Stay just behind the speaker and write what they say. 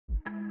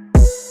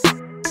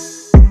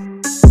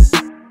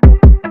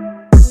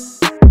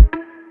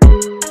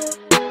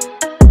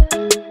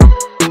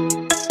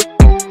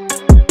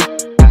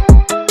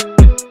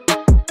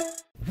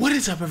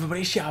What is up, everybody?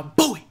 It's your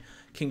boy,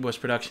 King Boys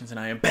Productions, and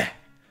I am back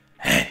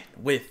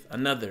with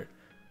another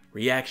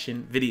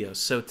reaction video.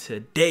 So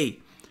today,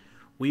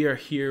 we are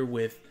here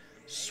with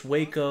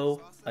Sueco,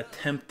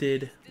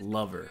 Attempted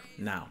Lover.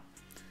 Now,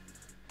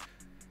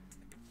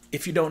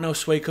 if you don't know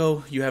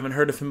Sueco, you haven't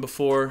heard of him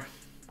before.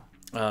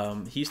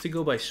 He used to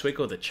go by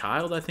Sueco the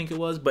Child, I think it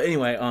was. But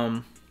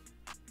anyway,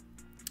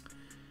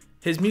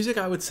 his music,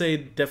 I would say,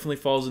 definitely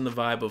falls in the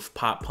vibe of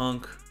pop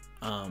punk.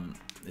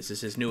 This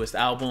is his newest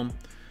album.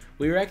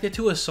 We reacted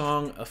to a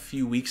song a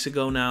few weeks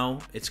ago now.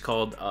 It's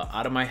called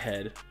Out of My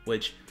Head,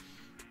 which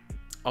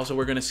also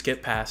we're going to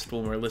skip past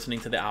when we're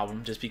listening to the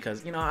album just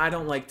because, you know, I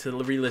don't like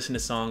to re-listen to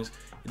songs.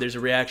 There's a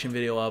reaction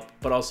video up,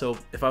 but also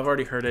if I've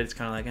already heard it, it's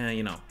kind of like,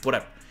 you know,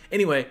 whatever.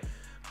 Anyway,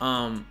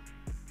 the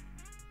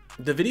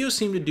videos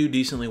seem to do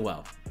decently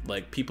well.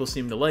 Like, people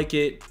seem to like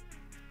it.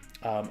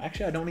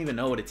 Actually, I don't even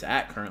know what it's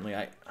at currently.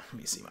 Let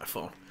me see my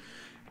phone.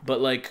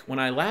 But like, when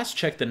I last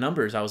checked the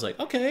numbers, I was like,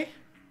 okay.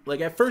 Like,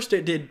 at first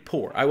it did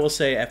poor. I will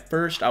say, at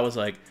first I was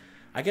like,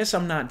 I guess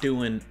I'm not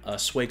doing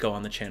Sueco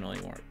on the channel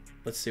anymore.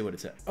 Let's see what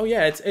it's at. Oh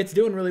yeah, it's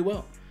doing really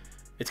well.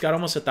 It's got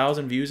almost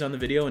 1,000 views on the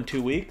video in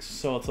 2 weeks.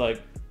 So it's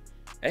like,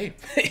 hey,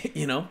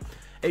 you know,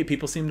 hey,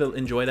 people seem to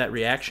enjoy that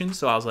reaction.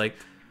 So I was like,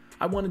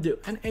 I wanted to,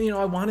 and you know,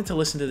 I wanted to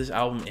listen to this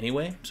album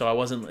anyway. So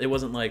it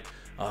wasn't like,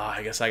 oh,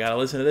 I guess I gotta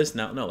listen to this.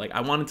 No, like,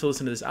 I wanted to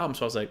listen to this album.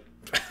 So I was like,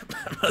 I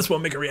might as well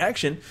make a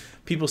reaction.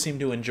 People seem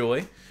to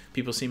enjoy.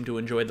 People seem to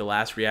enjoy the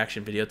last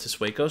reaction video to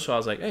Sueco. So I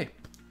was like, hey,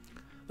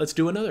 let's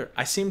do another.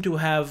 I seem to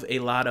have a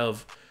lot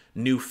of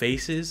new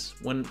faces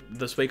when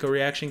the Sueco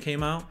reaction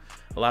came out.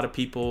 A lot of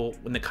people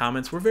in the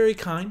comments were very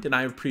kind, and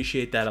I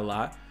appreciate that a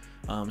lot.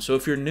 So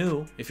if you're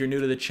new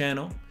to the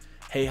channel,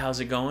 hey, how's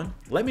it going?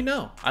 Let me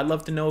know. I'd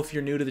love to know if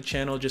you're new to the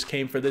channel, just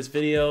came for this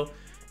video.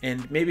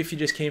 And maybe if you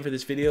just came for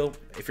this video,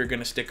 if you're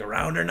gonna stick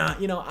around or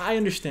not, you know, I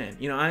understand.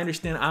 You know, I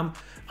understand. I'm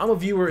a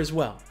viewer as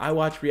well. I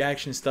watch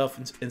reaction stuff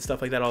and stuff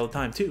like that all the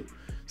time too.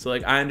 So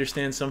like, I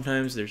understand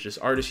sometimes there's just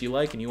artists you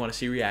like and you want to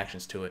see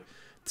reactions to it.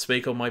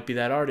 Sueco might be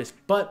that artist,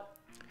 but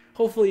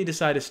hopefully you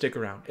decide to stick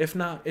around. If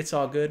not, it's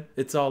all good.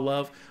 It's all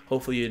love.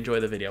 Hopefully you enjoy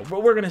the video.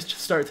 But we're gonna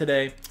start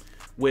today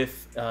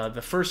with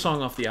the first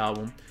song off the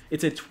album.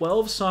 It's a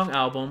 12-song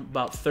album,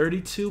 about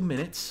 32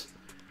 minutes.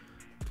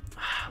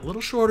 A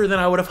little shorter than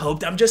I would have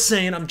hoped. I'm just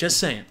saying.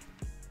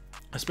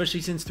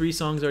 Especially since 3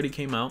 songs already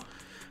came out.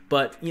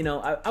 But, you know,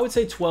 I would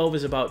say 12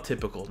 is about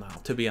typical now,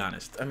 to be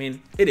honest. I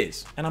mean, it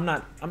is. And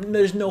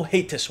there's no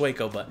hate to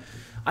Sueco, but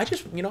I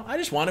just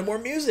wanted more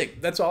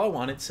music. That's all I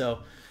wanted. So,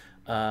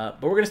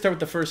 but we're going to start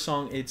with the first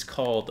song. It's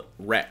called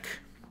Wreck.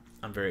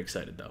 I'm very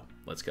excited, though.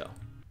 Let's go.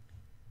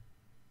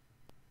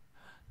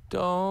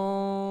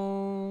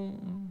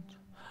 Don't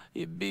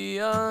you be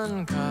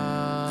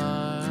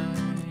unkind.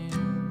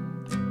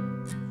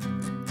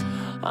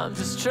 I'm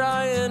just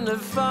trying to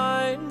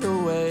find a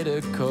way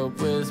to cope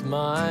with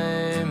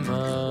my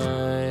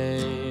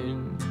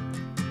mind.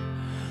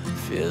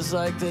 Feels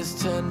like there's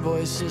 10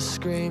 voices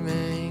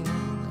screaming.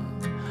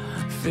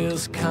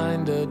 Feels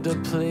kinda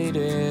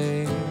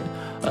depleting,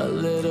 a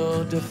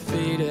little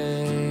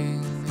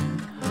defeating.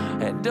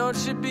 And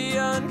don't you be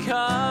unkind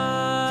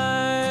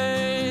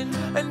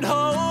and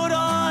hold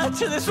on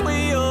to this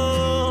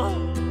wheel,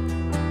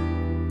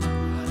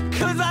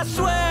 'cause I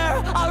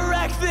swear I'll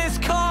wreck this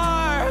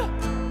car.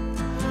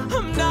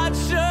 I'm not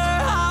sure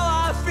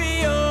how I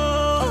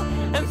feel,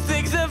 and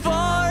things have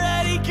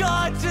already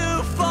gone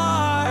too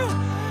far.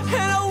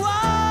 And I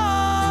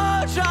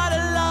won't try to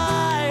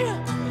lie,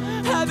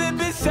 haven't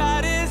been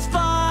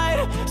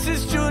satisfied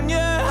since junior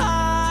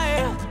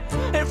high.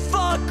 And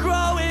fuck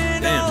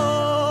growing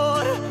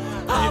old,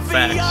 I'll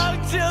be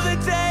young till the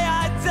day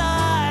I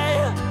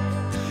die.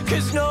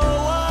 'Cause no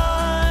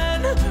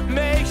one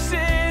makes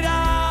it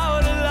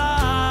out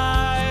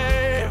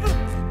alive.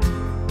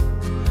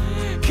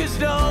 'Cause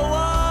no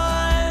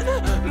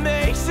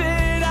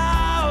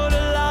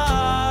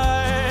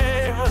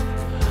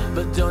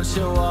don't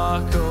you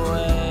walk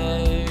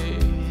away,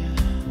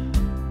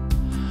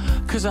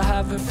 'cause I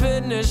haven't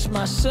finished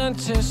my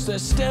sentence.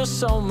 There's still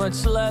so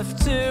much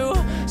left to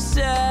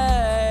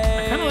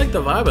say. I kind of like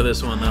the vibe of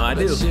this one, though. I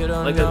do.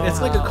 Like, it's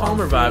like a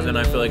calmer vibe than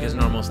I feel like his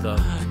normal stuff.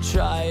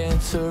 Trying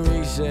to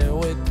reason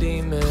with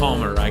demons.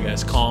 Calmer, I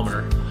guess.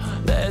 Calmer.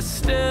 There's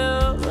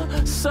still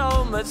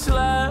so much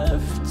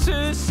left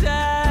to say,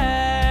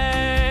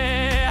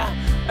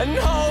 and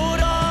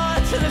hold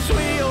on to this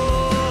wheel.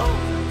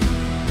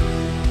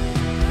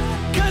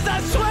 I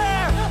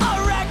swear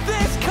I'll wreck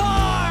this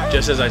car.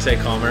 Just as I say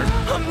calmer.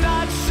 I'm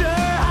not sure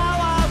how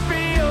I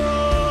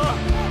feel,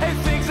 and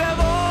things have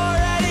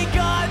already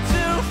gone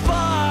too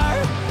far.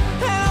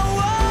 And I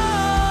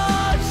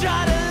won't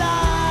try to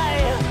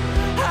lie,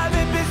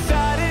 haven't been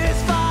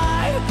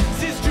satisfied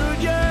since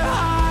junior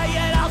high.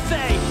 And I'll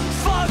say,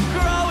 fuck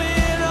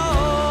growing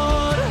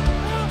old,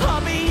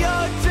 I'll be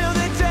young till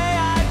the day I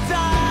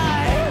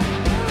die.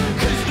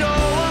 'Cause no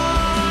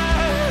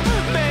one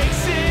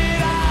makes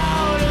it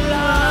out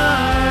alive.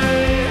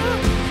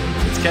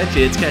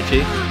 Catchy, it's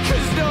catchy.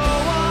 'Cause no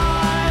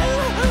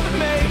one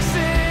makes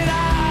it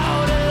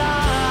out alive.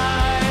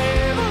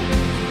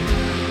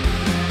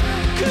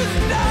 'cause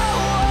no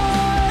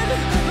one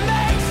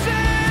makes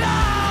it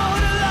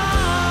out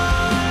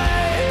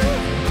alive.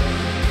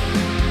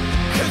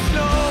 'Cause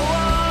no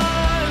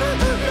one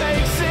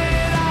makes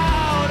it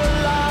out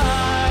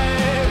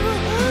alive.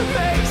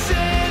 Makes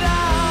it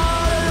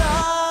out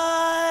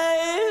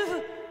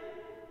alive.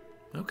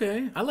 Okay,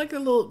 I like the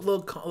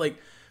little like,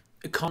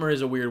 calmer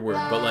is a weird word,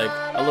 but like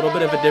a little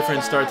bit of a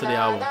different start to the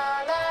album.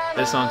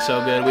 This song's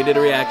so good. We did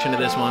a reaction to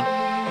this one.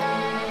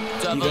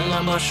 Double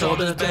on my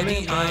shoulders,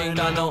 baby, I ain't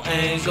got no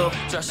angle.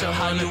 Dress up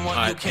how you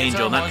want, you can't Angel,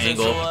 turn not ones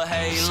Angle. into a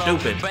halo.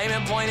 Stupid.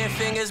 Blaming pointing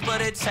fingers,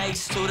 but it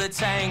takes two to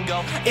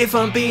tango. If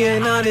I'm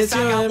being honest,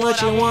 you ain't what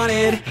you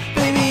wanted.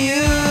 Baby,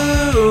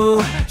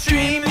 you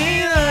treat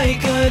me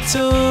like a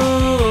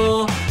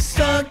tool.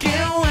 Stuck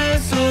in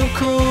what's so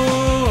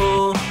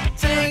cool.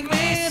 Take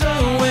me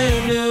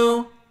somewhere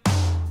new.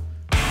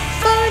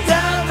 Find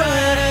out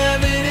what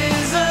heaven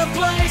is a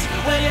place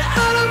when you're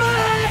out of my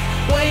head.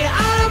 When you're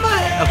out of my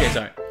head. Okay,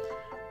 sorry.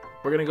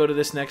 We're gonna go to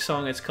this next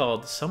song. It's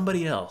called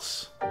Somebody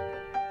Else.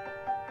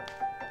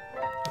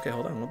 Okay,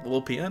 hold on. A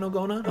little piano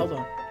going on. Hold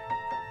on.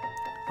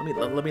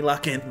 Let me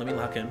lock in. Let me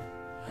lock in.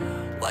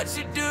 What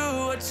you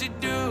do, what you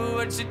do,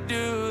 what you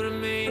do to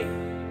me?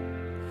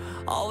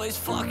 Always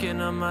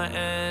fucking up my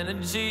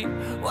energy.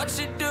 What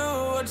you do,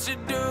 what you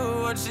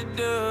do, what you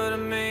do to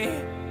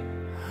me?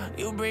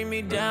 You bring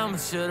me down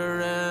to the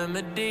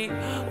remedy.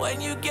 When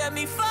you get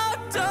me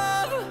fucked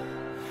up,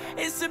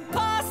 it's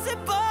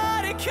impossible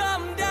to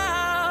come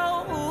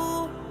down.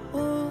 Ooh,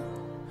 ooh.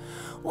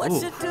 What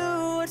you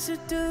do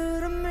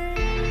to me?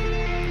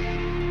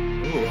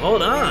 Ooh,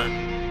 hold on.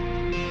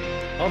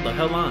 Hold the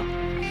hell on.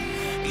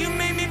 You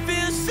make me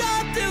feel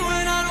something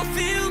when I don't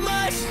feel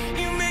much.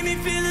 You make me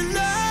feel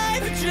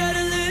alive,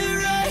 adrenaline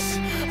rush.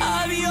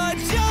 I'll be your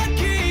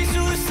junkie,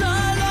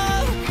 suicide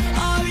love.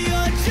 I'll be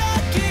your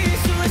junkie,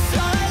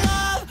 suicide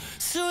love.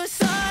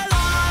 Suicide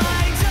love.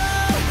 I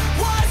just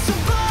want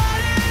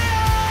somebody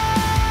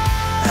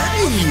else.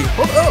 Hey,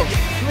 hold up.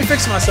 Let me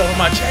fix myself in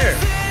my chair.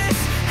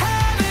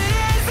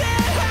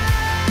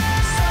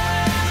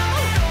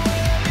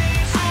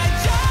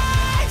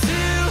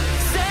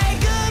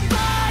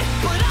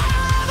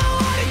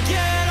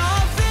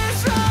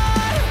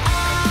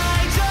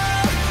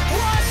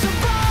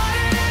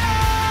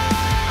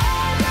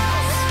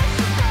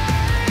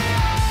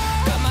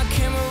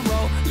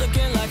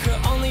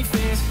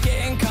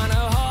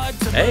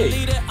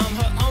 Hey. I'm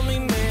her only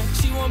man.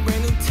 She want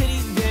brand new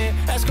titties then.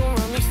 That's gonna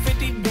run me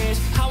 50 bands.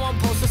 How I'm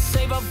supposed to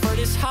save up for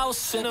this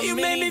house in a minivan. You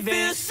make me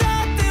feel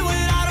something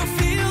when I don't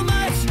feel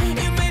much.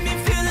 You make me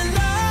feel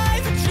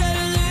alive,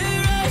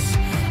 adrenaline rush.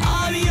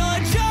 I'll be your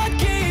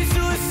junkie,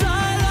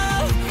 suicide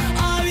love.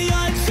 I'll be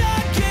your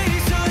junkie,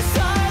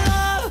 suicide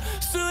love.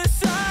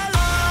 Suicide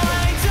love.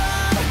 I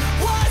just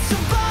want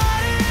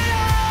somebody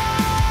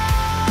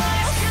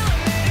else.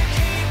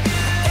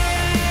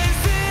 Is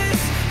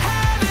this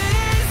heaven?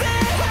 Is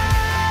it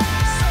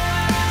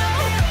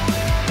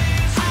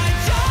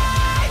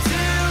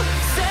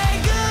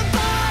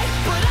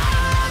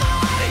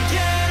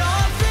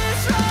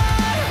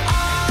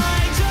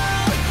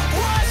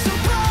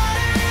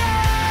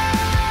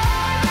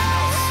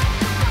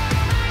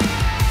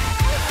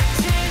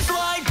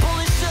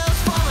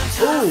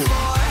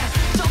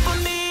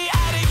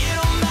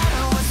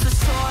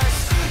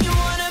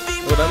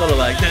Oh, that little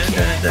like. Dun,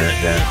 dun,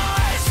 dun, dun.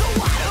 so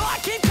why do I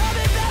keep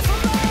coming back for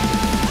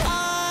more?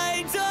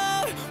 I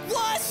don't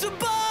want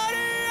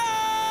somebody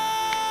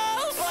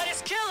else, but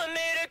it's killing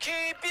me to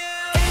keep you.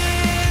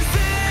 Is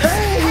this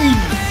Hey!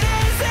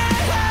 is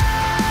it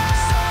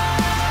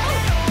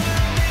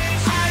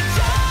I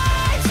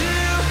tried to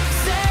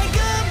say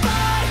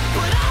goodbye,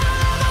 but I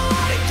don't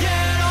wanna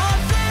get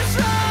off this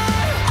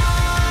ride.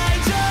 I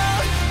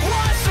just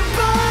want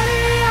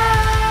somebody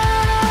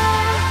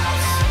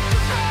else.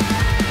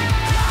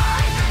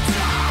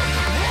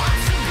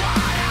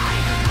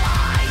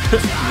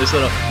 This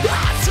little.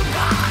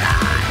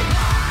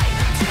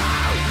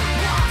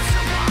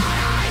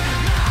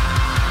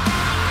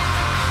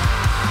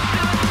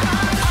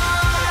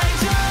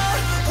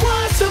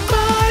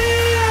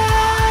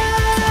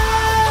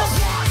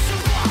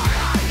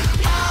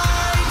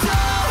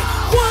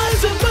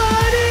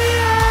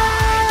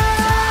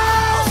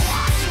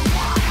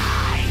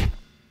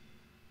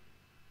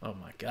 Oh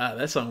my god,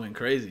 that song went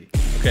crazy.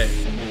 Okay,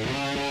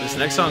 this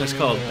next song is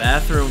called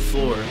Bathroom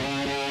Floor.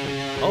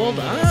 Hold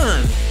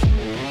on.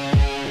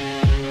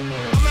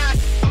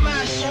 I'm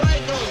at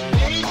Sueco,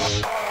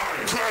 bitch.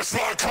 Crash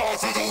my car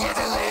through the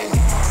living room.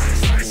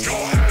 Place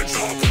your hands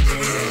up in the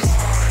news.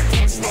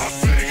 Push my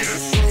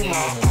fingers through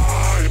my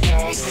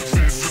eyeballs.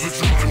 Fist to the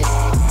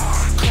drywall.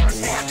 Crash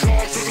my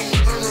car through the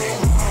living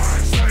room.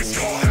 Place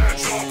your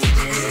hands up in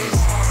the news.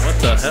 What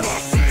the hell?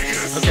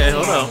 Okay,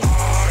 hold on.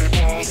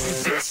 Eyeballs.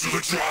 Fist to the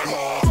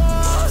drywall.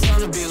 It's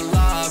time to be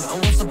alive. And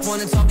what's the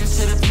point in talking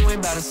shit if you ain't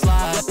about to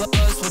slide?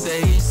 What's what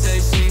they he say,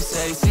 she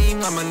say. Seem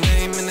like my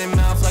name in their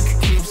mouth like it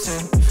keeps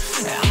in.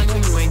 And I know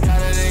you ain't got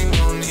it, ain't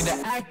no need to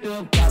act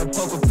up. Got a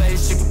poker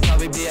face, you could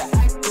probably be an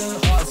actor.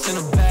 Hearts in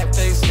the back,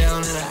 face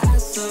down, and an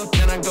ass up.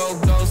 Then I go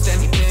ghost,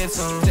 and he dance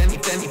some, then he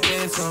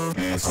dance some.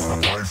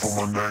 Life on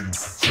my name,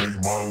 take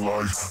my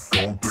life.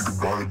 Don't think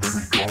about it,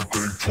 baby, don't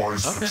think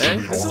twice. Okay,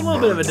 it's a little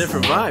bit of a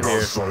different vibe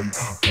here.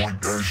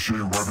 Point that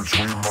shit right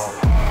between my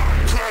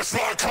eyes. Crash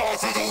my car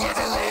through the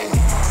living room.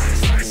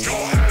 Place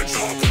your hands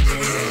up in the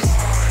air.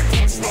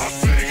 Touch my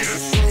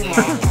fingers through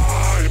my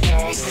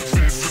eyeballs.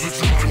 Fist to the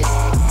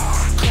timeline.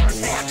 Crash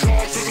my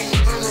car through the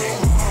living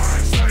room.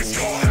 Place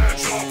your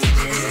hands up in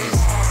the air.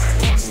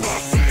 Touch my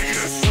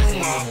fingers through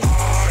my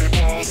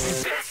eyeballs.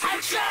 I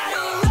try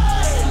to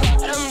run,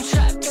 but I'm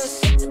trapped 'cause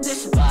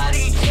this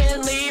body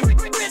can't leave.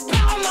 Rip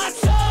out my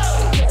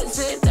tongue, 'cause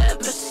it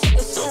never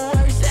says the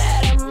words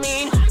that I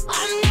mean.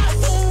 I'm not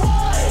the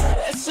one,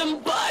 there's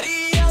somebody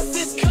else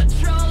is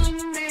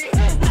controlling me.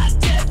 Not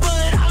dead,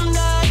 but I'm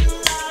not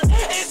alive.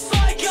 It's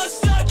like I'm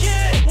stuck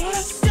in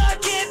between.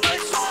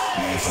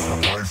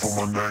 Life on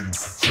my name,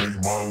 take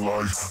my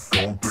life.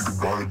 Don't think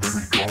about it,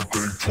 baby, don't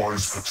think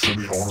twice.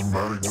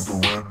 Semi-automatic with the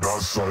red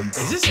dot sight.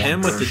 Is this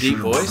him with the deep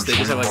voice? They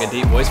just have like a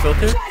deep voice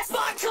filter? Crash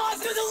my car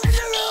through the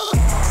living room.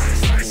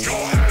 Place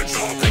your hands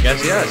up. I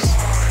guess yes.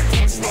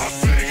 Touch my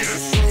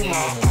fingers through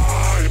my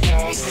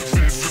eyeballs.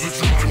 Fist to the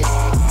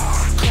timeline.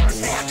 Crash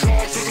my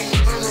car through the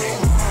living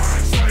room.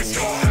 Place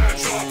your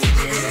hands up in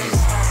the air.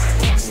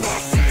 Touch my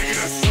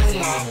fingers through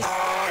my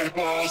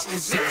eyeballs.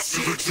 Fist to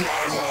the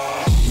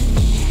timeline.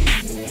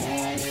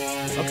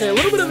 Okay, a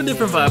little bit of a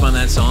different vibe on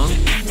that song.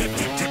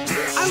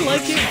 I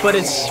like it, but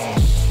it's,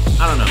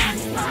 I don't know.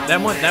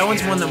 That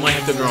one's one that might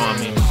have to grow on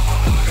me.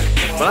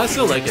 But I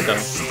still like it though.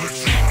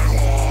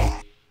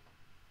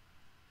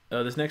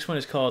 This next one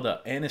is called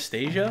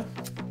Anastasia.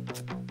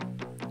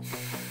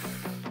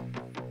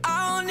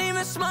 I don't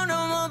even smoke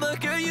no more, but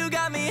girl, you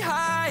got me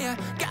higher.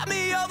 Got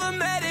me over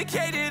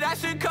medicated, I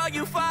should call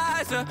you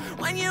Pfizer.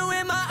 When you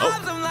in my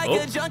arms, I'm like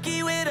a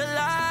junkie with a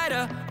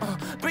lighter.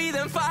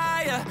 Breathing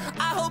fire,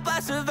 I hope I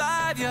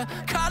survive you.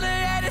 Call her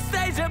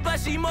Anastasia,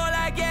 but she more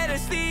like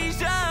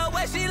anesthesia.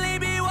 When she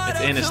leave me water,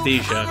 It's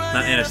Anesthesia,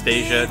 not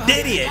Anastasia.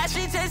 Idiot! Yeah,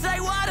 she tastes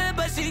like water,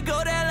 but she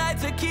go down like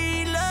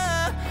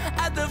tequila.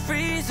 At the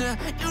freezer,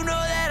 you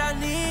know that I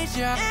need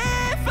ya.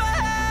 If I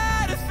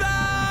had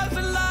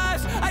 1,000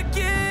 lives, I'd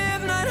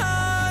give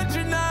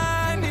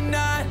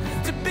 999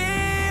 to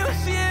be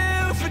with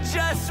you for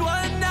just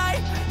one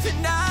night.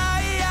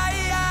 Tonight, I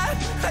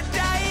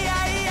die.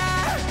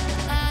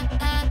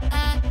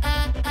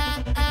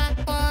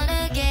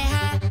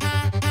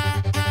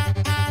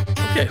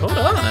 Okay, hold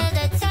on.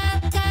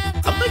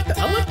 I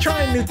like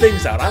trying new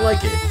things out. I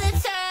like it.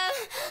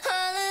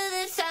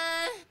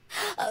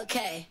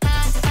 Okay.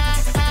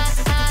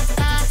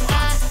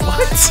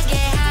 What?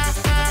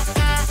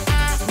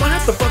 I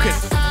have to fucking.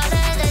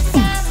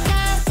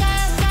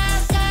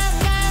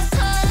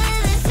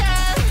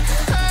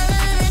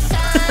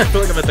 I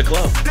feel like I'm at the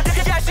club.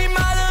 Yeah, she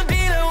my little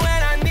dealer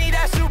when I need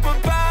that super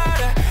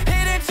powder.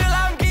 Hit it till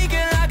I'm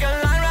geeking like a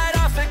line right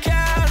off the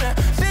counter.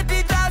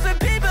 50,000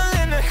 people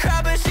in the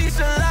crowd, but she's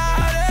so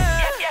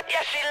louder.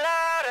 Yeah, she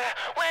louder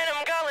when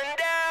I'm going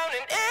down.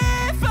 And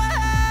if I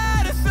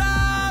had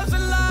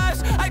 1,000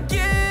 lives, I'd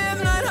give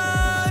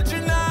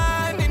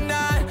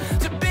 999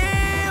 to be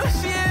with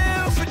you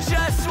for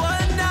just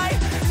one night.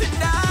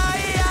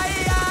 Tonight,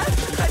 I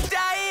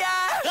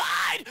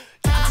die.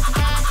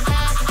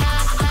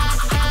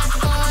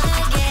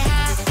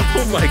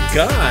 Oh my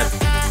god.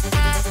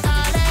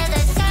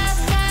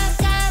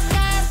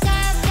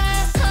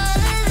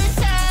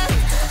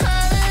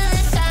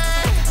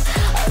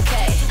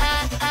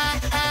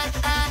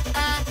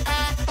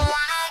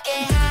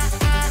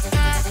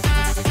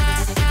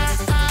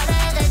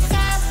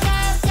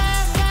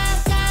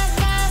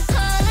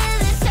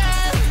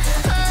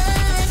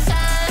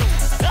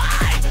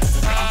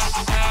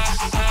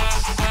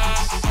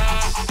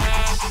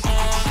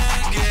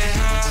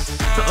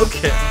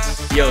 Okay.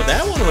 Yo,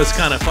 that one was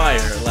kind of fire.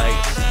 Like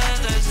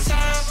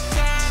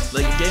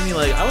it gave me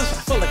like I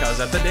felt like I was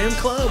at the damn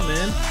club,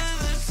 man.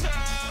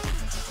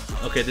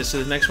 Okay,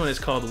 the next one is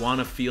called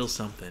Wanna Feel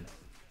Something.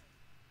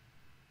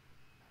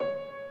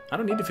 I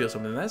don't need to feel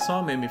something. That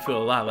song made me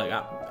feel a lot. Like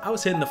I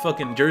was hitting the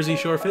fucking Jersey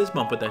Shore fist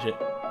bump with that shit.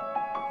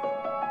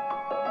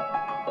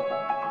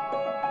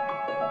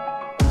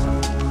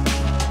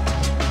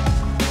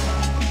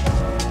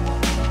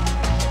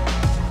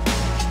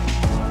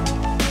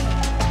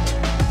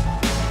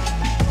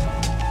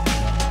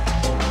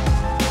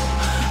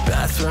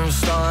 Bathroom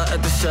stall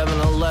at the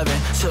 7-Eleven.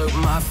 Took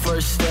my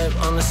first step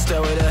on the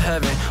stairway to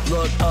heaven.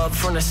 Looked up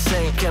from the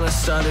sink and I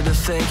started to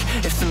think,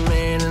 if the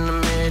man in the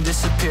mirror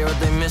disappear, would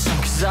they miss him?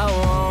 Cause I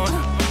won't,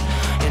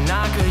 and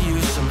I could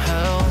use some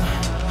help.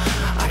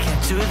 I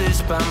can't do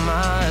this by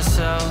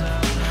myself.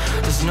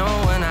 There's no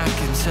one I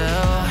can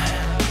tell.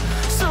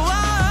 So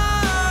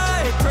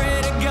I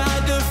pray to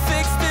God to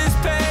fix this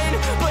pain,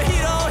 but he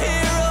don't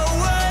hear a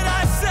word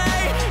I say.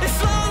 It's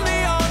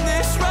lonely on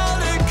this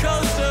roller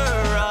coaster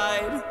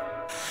ride.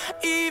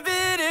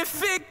 Even if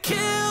it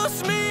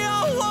kills me, I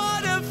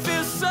wanna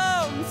feel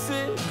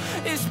something.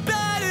 It's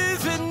better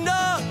than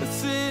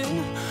nothing,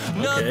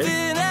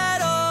 nothing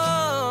at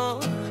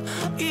all.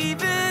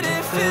 Even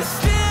if it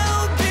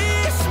still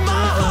beats my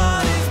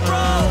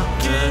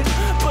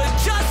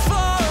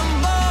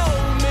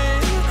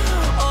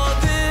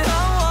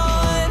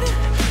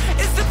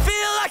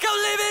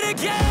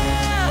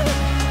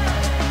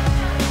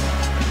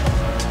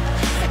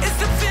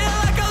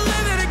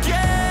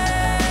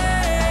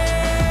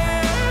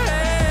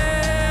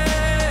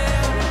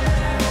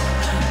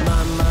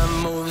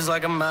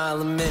like a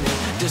mile a minute.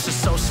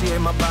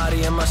 Disassociate my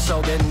body and my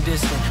soul getting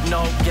distant.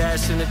 No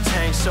gas in the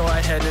tank, so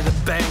I head to the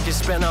bank and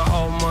spend a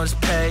whole month's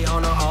pay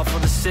on an awful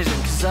decision.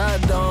 Cause I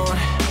don't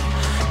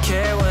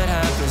care what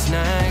happens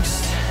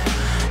next.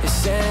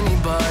 It's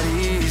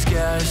anybody's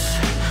guess.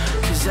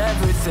 Cause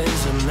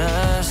everything's a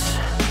mess.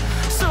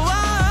 So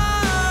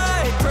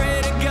I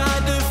pray to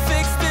God to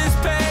fix this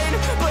pain,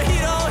 but he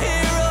don't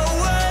hear a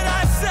word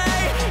I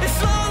say. It's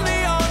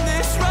lonely on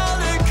this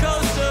roller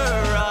coaster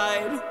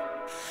ride.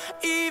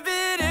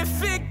 Even if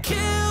it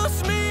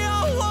kills me,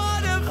 I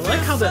wanna.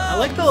 I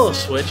like the little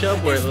switch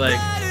up where like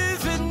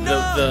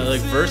the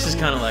like verse is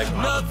kind of like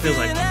feels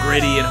like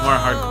gritty and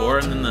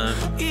hardcore, and then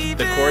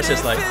the chorus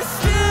is like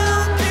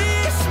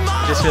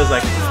just feels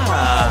like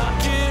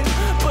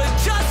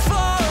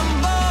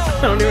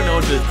I don't even know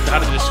how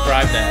to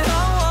describe that.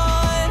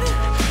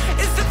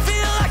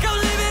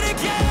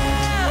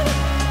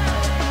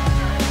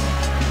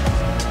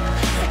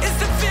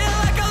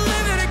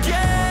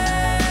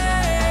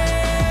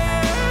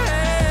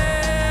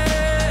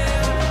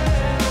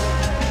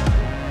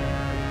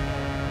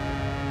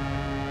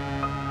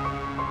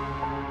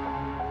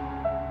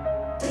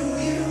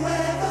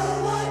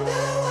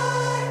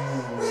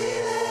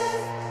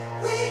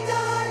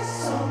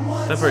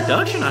 The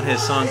production on his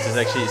songs is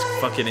actually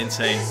fucking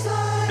insane,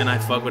 and I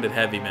fuck with it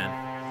heavy, man.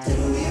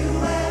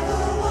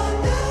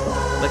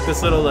 Like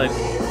this little like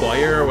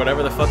choir or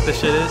whatever the fuck this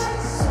shit is.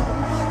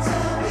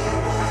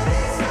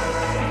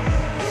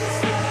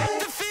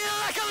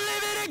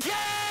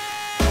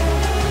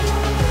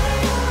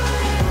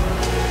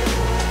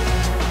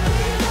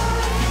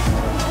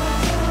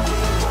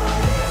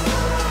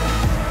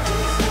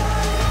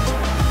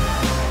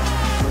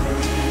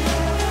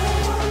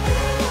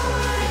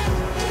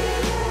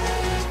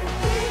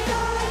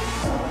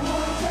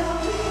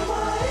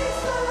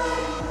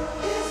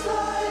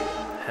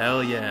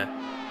 Hell yeah.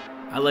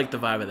 I like the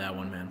vibe of that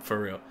one, man. For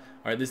real.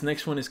 Alright, this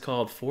next one is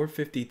called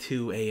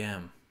 4:52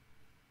 a.m.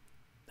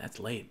 That's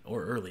late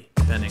or early,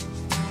 depending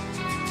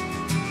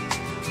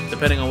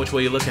on which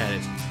way you look at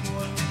it.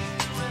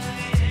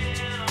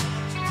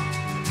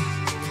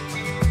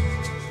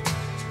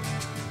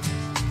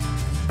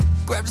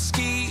 Grab the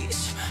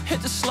skis,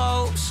 hit the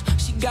slopes.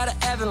 She got an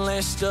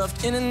avalanche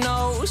stuffed in her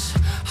nose.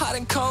 Hot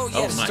and cold,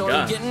 yeah, the story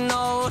getting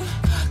old.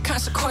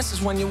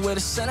 Consequences when you're with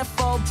a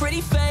centerfold,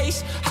 pretty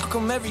face. How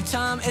come every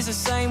time is the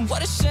same?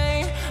 What a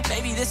shame.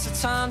 Maybe this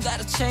is time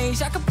that'll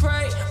change. I could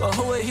pray, but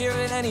who would hear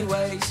it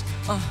anyways?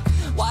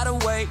 Wide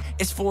awake,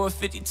 it's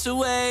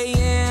 4:52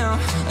 a.m.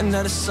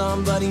 Another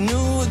somebody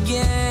new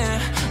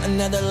again.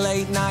 Another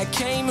late night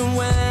came and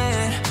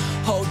went.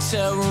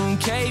 Hotel room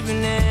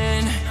caving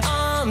in.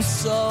 I'm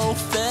so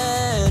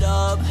fed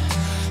up.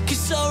 Cause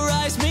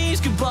sunrise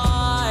means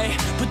goodbye.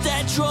 Put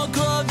that drug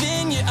glove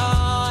in your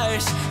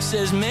eyes.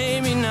 Says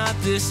maybe not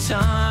this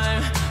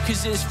time.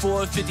 Cause it's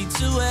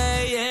 4:52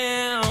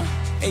 a.m.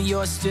 and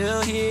you're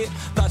still here.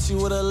 Thought you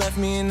would've left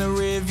me in the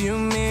rearview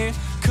mirror.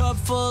 Cup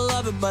full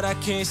of it, but I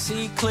can't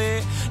see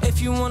clear. If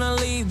you wanna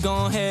leave,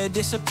 go ahead,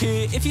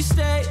 disappear. If you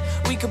stay,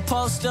 we could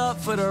post up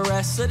for the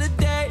rest of the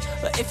day.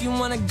 But if you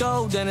wanna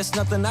go, then it's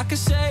nothing I can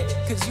say.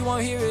 Cause you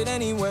won't hear it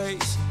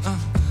anyways.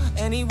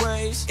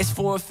 Anyways, it's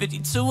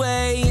 4:52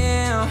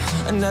 a.m.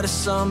 Another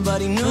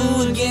somebody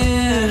new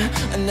again.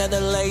 Another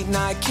late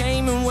night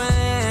came and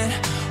went.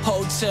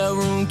 Hotel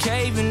room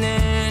caving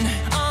in.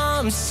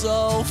 I'm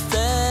so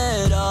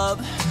fed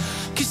up.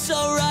 Cause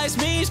sunrise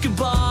means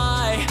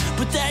goodbye.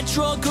 Put that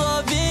drug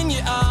glove in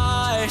your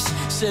eyes.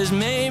 Says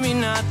maybe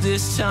not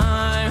this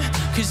time.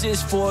 Cause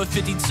it's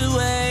 4:52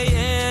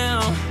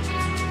 a.m.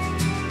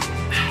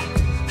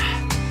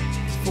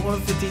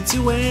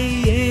 4:52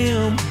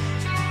 a.m.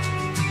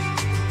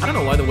 I don't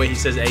know why the way he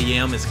says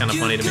AM is kind of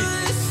funny to me.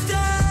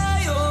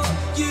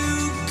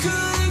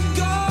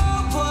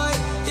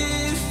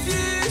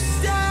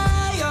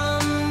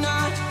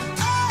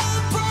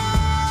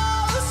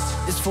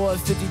 It's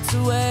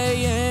 4:52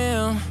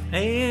 a.m.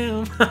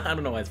 AM. I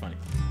don't know why it's funny.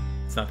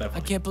 It's not that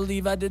funny. I can't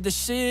believe I did this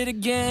shit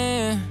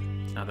again.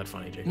 It's not that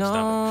funny, Jake. No,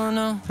 Stop it.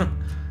 no.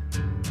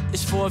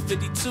 It's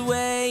 4:52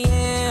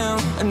 a.m.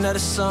 Another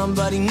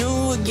somebody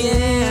new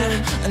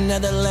again.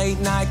 Another late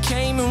night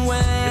came and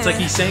went. It's like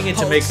he's saying it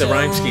to make the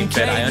rhyme scheme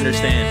fit. I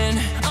understand.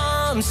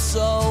 I'm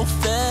so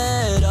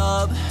fed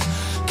up.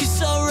 Cause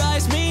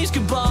sunrise means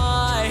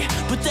goodbye.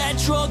 Put that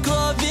drug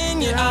glove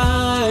in your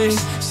eyes.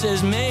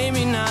 Says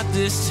maybe not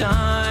this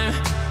time.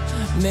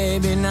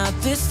 Maybe not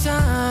this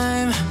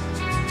time.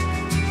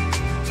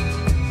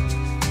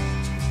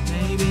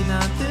 Maybe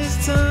not this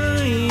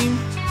time.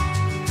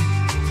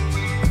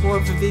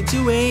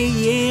 4:52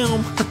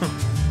 a.m.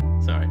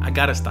 Sorry, I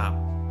gotta stop.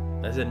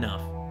 That's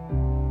enough.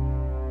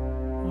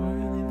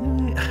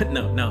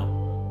 No.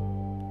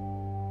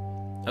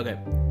 Okay,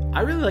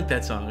 I really like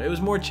that song. It was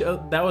more chill.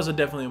 That was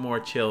definitely a more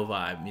chill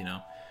vibe, you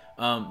know.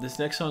 This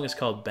next song is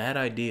called "Bad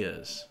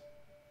Ideas,"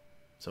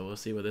 so we'll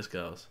see where this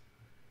goes.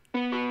 I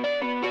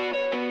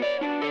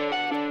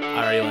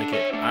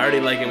already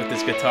like it with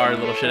this guitar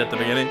little shit at the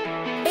beginning.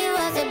 It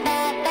was a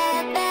bad idea.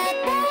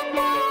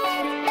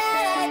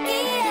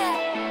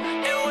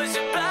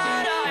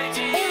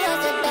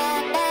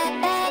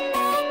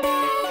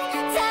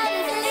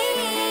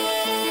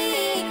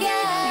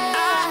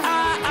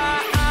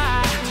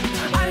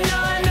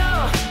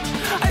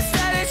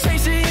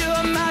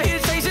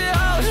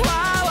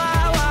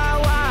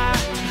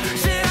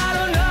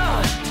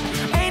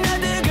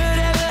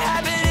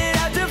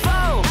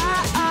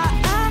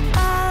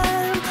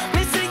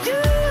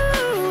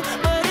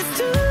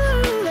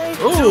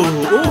 Ooh,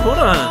 hold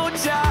on.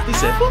 He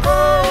said, ooh.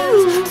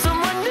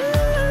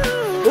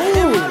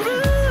 Ooh.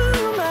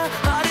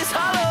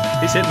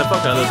 He's hitting the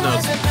fuck out of those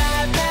notes.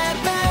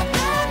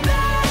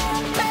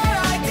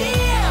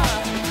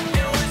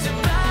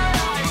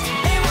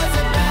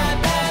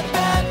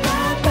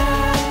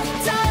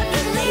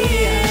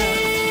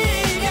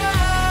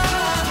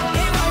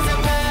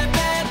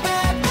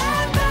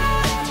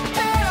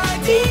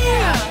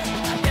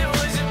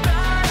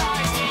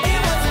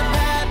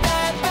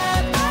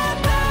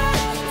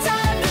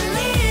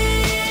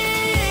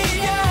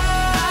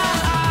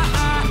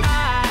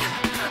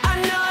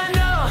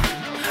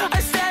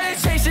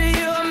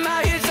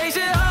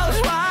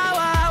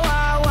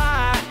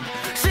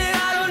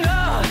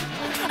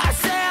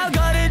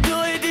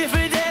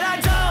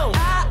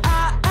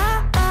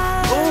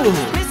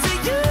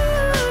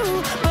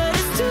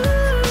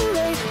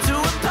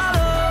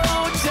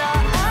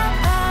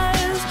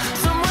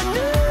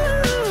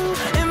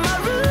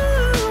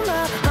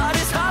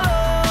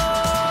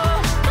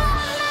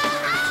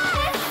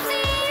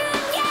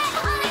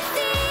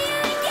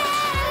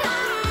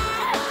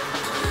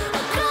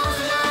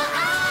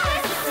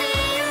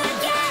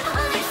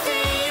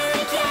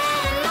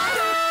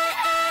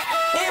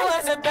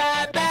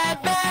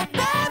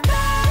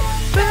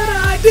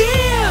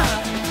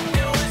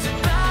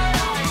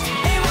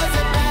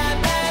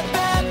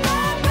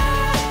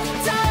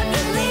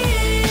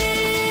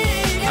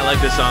 I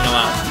like this song a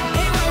lot.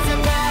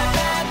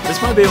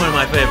 This might be one of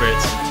my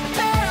favorites.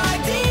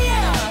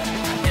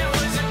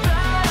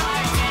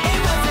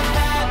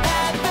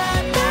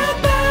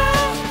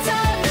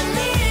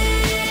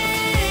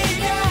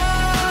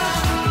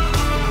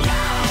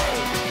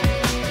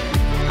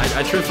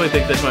 I truthfully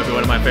think this might be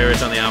one of my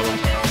favorites on the album.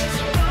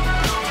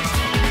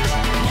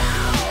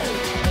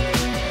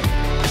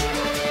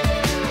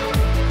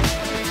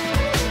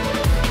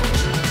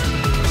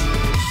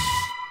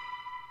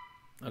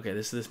 Okay,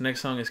 this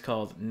next song is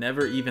called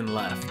Never Even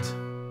Left.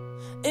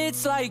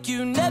 It's like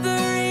you never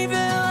even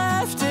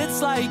left.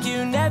 It's like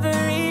you never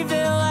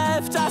even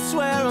left. I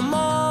swear I'm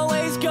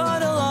always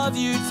gonna love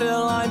you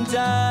till I'm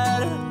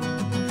dead.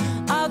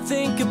 I'll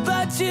think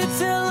about you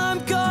till I'm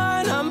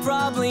gone. I'm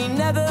probably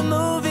never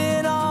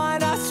moving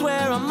on. I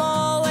swear I'm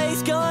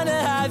always gonna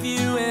have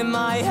you in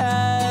my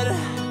head.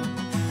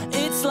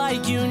 It's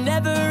like you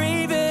never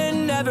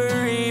even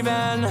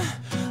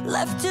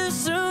left too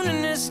soon,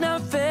 and it's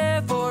not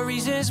fair for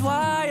reasons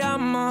why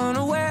I'm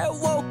unaware.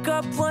 Woke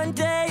up one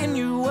day and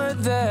you were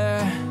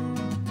there.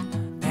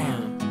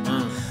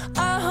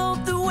 I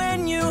hope that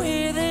when you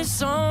hear this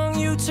song,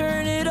 you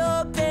turn it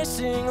up and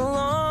sing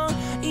along,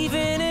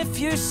 even if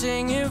you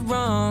sing it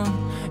wrong.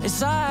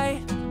 It's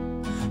alright,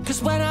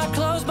 'cause when I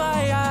close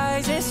my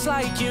eyes, it's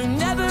like you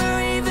never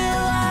even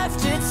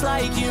left. It's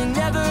like you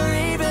never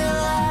even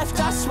left.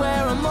 I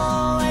swear I'm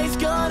always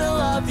gonna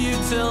love you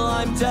till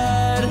I'm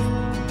dead.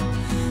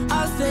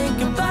 I'll think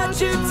about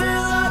you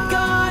till I'm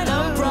gone.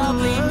 I'm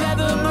probably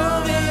never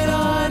moving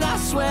on. I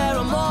swear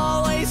I'm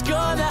always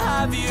gonna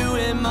have you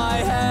in my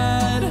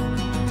head.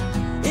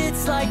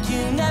 It's like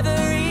you never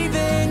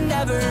even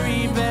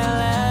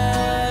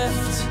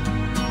left.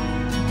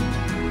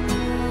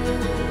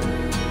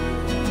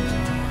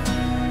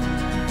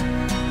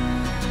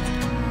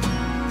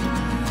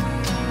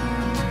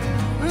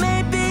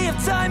 Maybe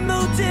if time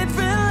moved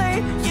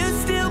differently, you'd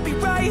still be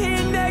right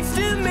here next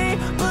to me.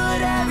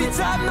 But every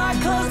time I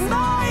close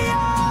my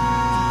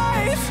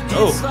eyes,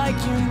 it's like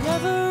you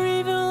never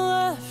even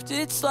left.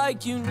 It's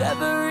like you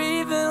never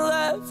even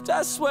left.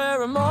 I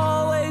swear I'm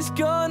always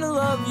gonna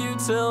love you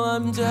till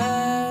I'm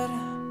dead.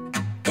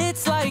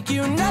 It's like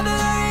you never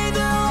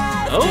even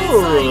left. It's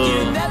like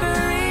you never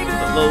even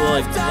a little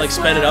like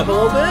sped it up a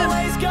little bit. I'm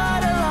always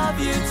gonna love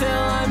you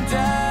till I'm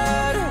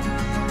dead.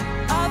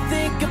 I'll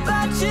think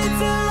about you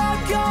till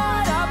I'm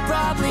gone. I'll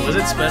probably Was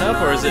it sped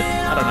up or is it?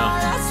 I don't know.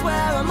 I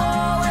swear I'm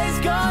always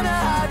gonna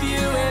have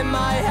you in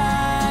my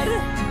head.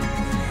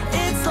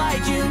 It's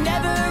like you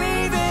never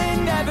even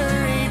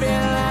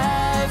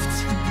left.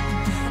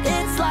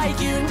 It's like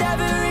you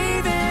never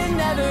even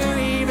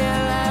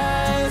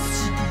left.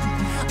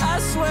 I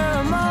swear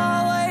I'm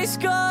always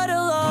gonna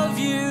love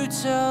you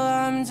till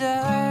I'm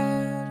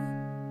dead.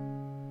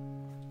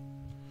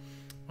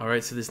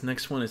 Alright, so this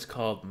next one is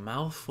called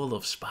Mouthful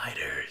of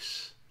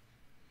Spiders.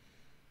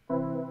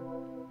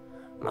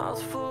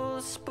 Mouthful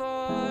of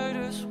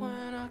spiders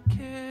when I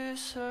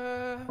kiss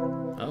her.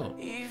 Oh.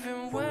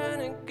 Even when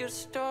it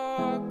gets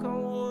dark, I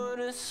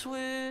wouldn't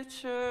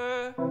switch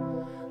her.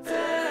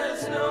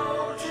 There's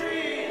no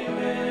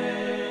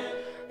dreaming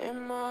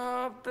in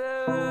my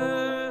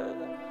bed,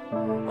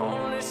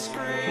 only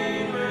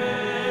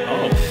screaming.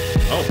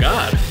 Oh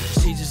God.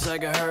 She just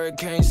like a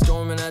hurricane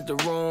storming at the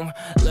room.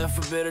 Left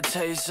a bitter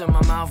taste in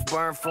my mouth,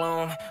 burnt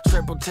flume.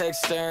 Triple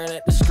text staring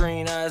at the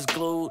screen, eyes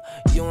glued.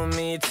 You and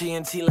me and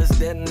TNT, let's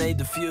detonate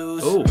the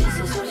fuse. Oh.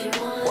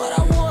 What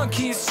I want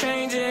keeps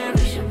changing.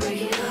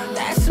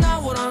 That's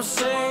not what I'm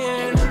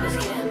saying.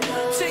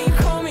 Till you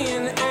call me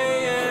in the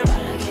AM.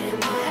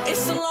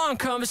 It's a long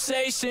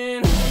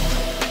conversation.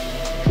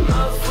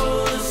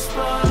 Mouthful of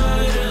spiders.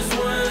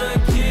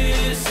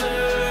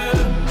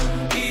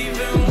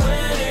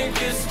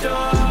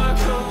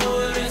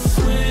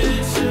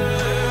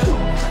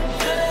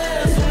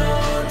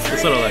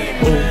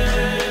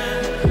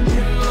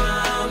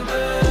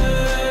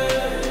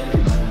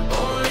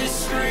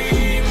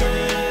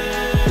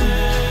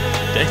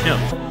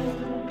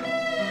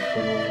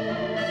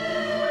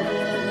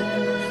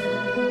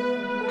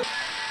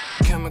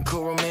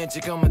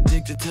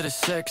 to the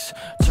sex.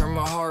 Turn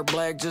my heart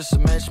black just to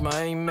match my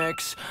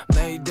Amex.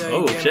 Mayday.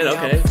 Oh shit,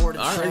 okay.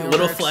 Alright,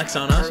 little flex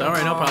on us.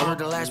 Alright, no problem.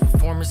 The last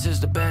performance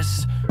is the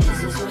best.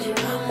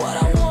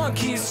 What I want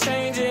keeps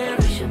changing.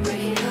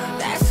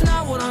 That's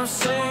not what I'm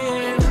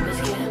saying.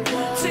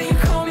 Till you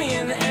call me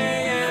in the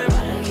AM.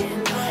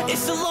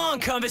 It's a long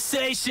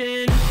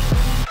conversation.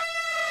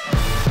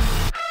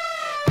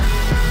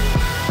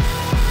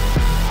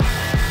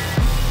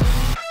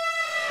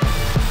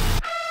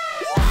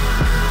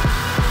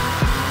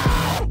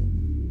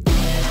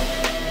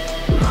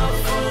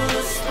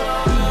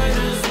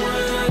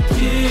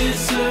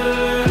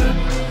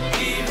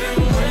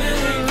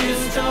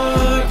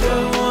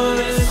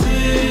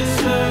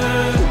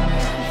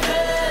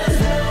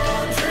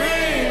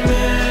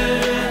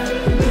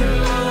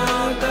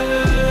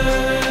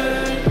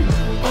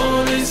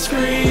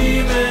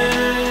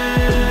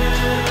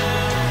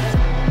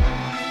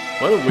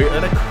 What a weird,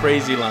 what a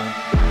crazy line.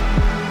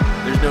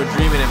 There's no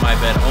dreaming in my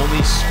bed,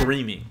 only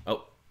screaming.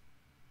 Oh.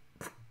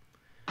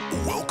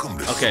 Welcome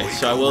to Okay, Sueco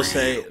so I will Radio.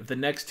 say the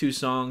next two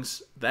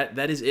songs,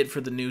 that is it for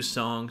the new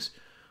songs.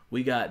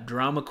 We got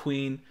Drama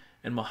Queen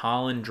and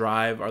Mulholland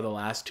Drive are the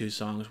last two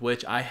songs,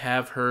 which I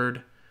have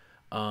heard.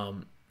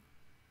 I'm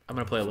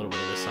gonna play a little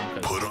bit of this song.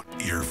 Put on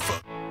your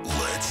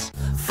let's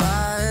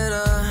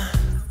Fighter,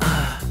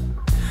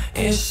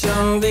 it's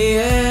only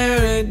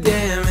air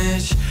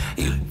damage.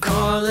 You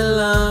call it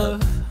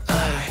love,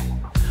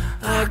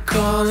 I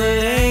call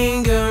it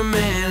anger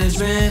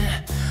management.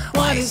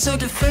 Why you so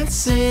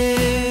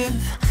defensive?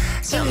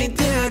 Tell me,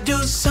 did I do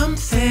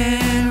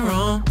something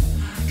wrong?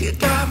 You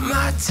got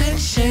my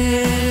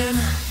attention,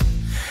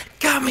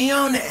 got me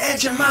on the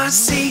edge of my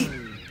seat.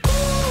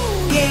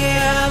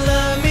 Yeah, I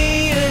love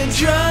me a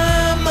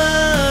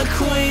drama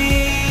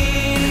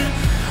queen.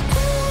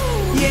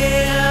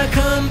 Yeah,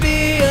 come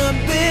be a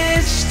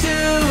bitch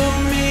to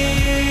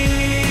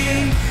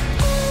me.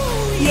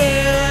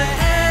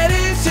 Yeah,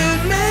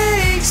 attitude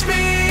makes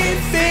me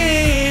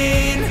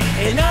fiend,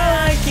 and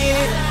I like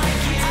it.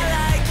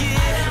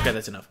 Okay,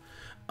 that's enough.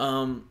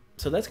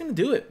 So that's gonna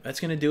do it. That's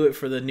gonna do it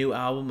for the new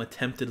album,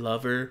 Attempted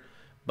Lover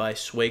by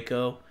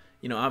Sueco.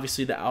 You know,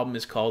 obviously the album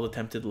is called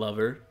Attempted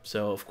Lover,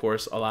 so of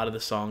course a lot of the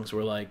songs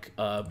were like,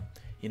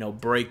 you know,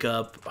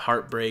 breakup,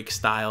 heartbreak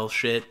style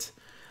shit.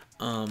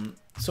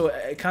 So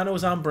it kind of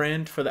was on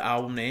brand for the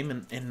album name,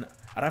 and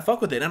I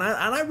fuck with it, and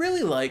I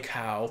really like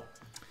how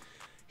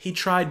he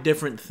tried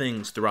different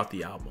things throughout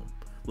the album.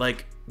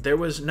 Like there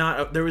was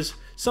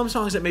some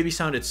songs that maybe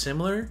sounded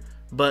similar,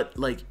 but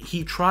like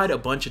he tried a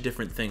bunch of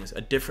different things,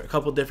 a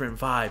couple different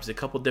vibes, a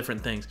couple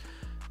different things.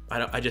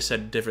 I just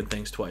said different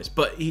things twice,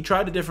 but he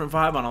tried a different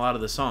vibe on a lot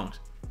of the songs.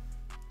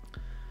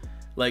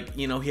 Like,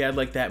 you know, he had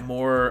like that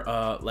more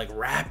like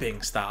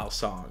rapping style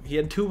song. He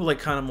had two like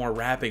kind of more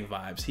rapping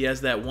vibes. He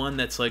has that one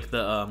that's like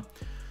the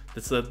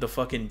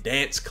fucking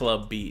dance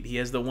club beat. He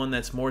has the one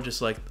that's more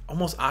just like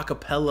almost a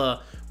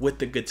cappella with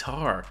the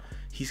guitar.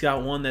 He's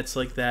got one that's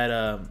like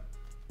that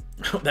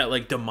that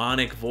like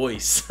demonic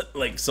voice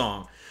like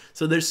song.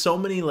 So there's so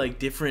many like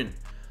different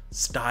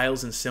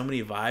styles and so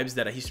many vibes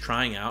that he's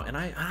trying out, and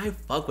I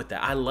fuck with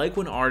that. I like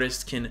when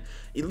artists can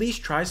at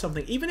least try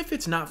something, even if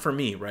it's not for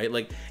me, right?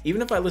 Like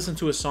even if I listen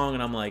to a song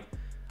and I'm like,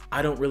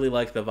 I don't really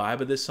like the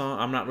vibe of this song,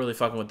 I'm not really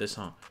fucking with this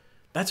song,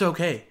 that's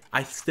okay.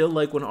 I still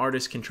like when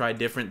artists can try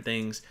different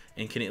things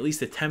and can at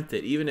least attempt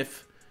it, even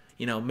if,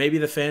 you know, maybe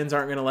the fans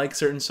aren't gonna like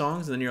certain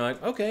songs, and then you're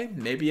like, okay,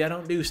 maybe I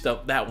don't do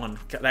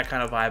that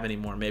kind of vibe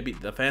anymore. Maybe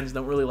the fans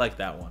don't really like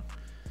that one,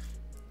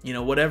 you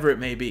know, whatever it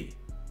may be.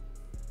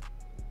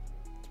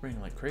 Raining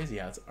like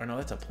crazy out. Or no,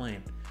 that's a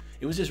plane.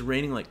 It was just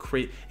raining like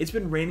crazy. It's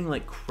been raining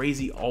like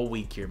crazy all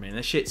week here, man.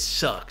 That shit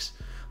sucks.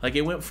 Like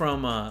it went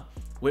from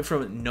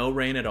no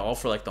rain at all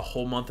for like the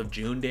whole month of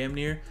June, damn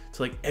near,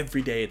 to like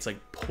every day it's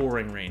like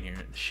pouring rain here.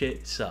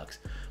 Shit sucks.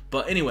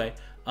 But anyway,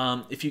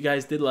 if you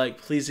guys did like,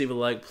 please leave a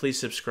like, please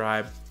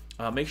subscribe.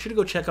 Make sure to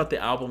go check out the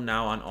album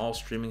now on all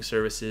streaming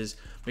services.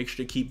 Make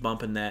sure to keep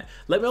bumping that.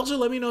 Let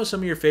me know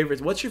some of your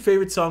favorites. What's your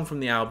favorite song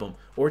from the album,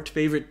 or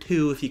favorite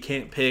two if you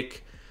can't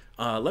pick?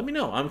 Let me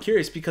know. I'm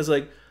curious because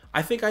like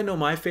I think I know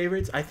my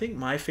favorites. I think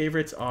my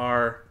favorites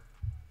are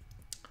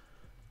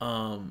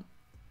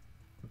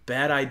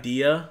Bad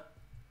Idea.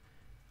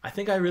 I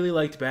think I really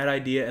liked Bad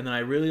Idea, and then I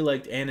really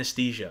liked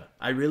Anesthesia.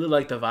 I really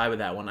liked the vibe of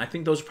that one. I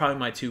think those are probably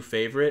my two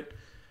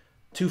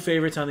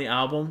favorites on the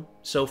album.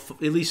 So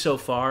at least so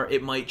far,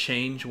 it might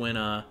change when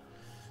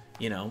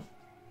you know,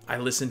 I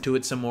listen to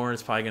it some more.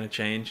 It's probably gonna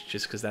change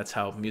just because that's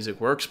how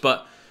music works.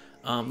 But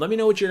let me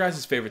know what your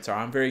guys' favorites are.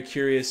 I'm very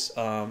curious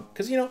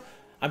because, you know,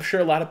 I'm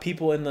sure a lot of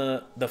people in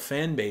the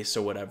fan base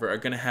or whatever are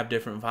going to have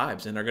different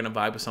vibes and are going to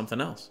vibe with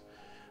something else.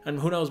 And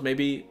who knows,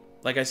 maybe,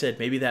 like I said,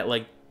 maybe that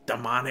like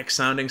demonic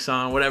sounding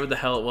song, whatever the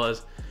hell it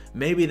was,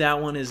 maybe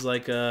that one is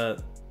like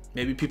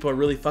maybe people are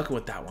really fucking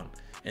with that one.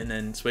 And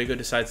then Sueco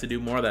decides to do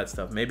more of that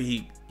stuff. Maybe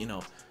he, you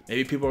know,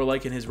 maybe people are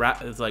liking his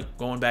rap, it's like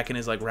going back in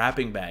his like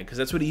rapping bag, because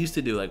that's what he used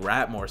to do, like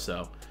rap more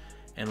so.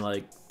 And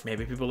like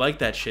maybe people like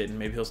that shit, and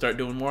maybe he'll start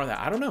doing more of that.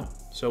 I don't know.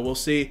 So we'll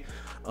see.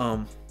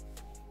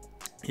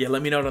 Yeah,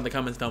 let me know in the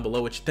comments down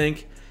below what you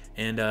think.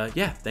 And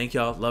yeah, thank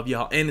y'all. Love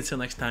y'all. And until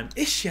next time,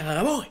 it's your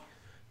boy,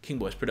 King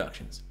Boys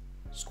Productions.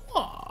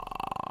 Squaw.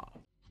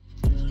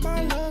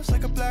 My love's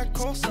like a black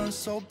hole sun,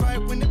 so bright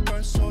when it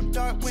burns, so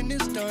dark when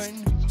it's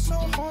done. So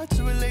hard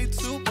to relate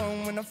to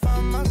one when I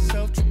find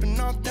myself tripping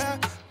off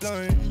that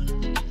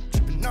blunt,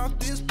 tripping off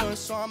this blunt.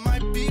 So I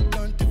might be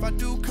blunt if I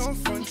do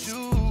confront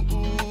you.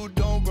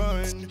 Don't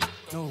run,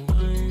 no,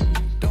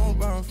 don't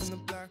run from the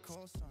black.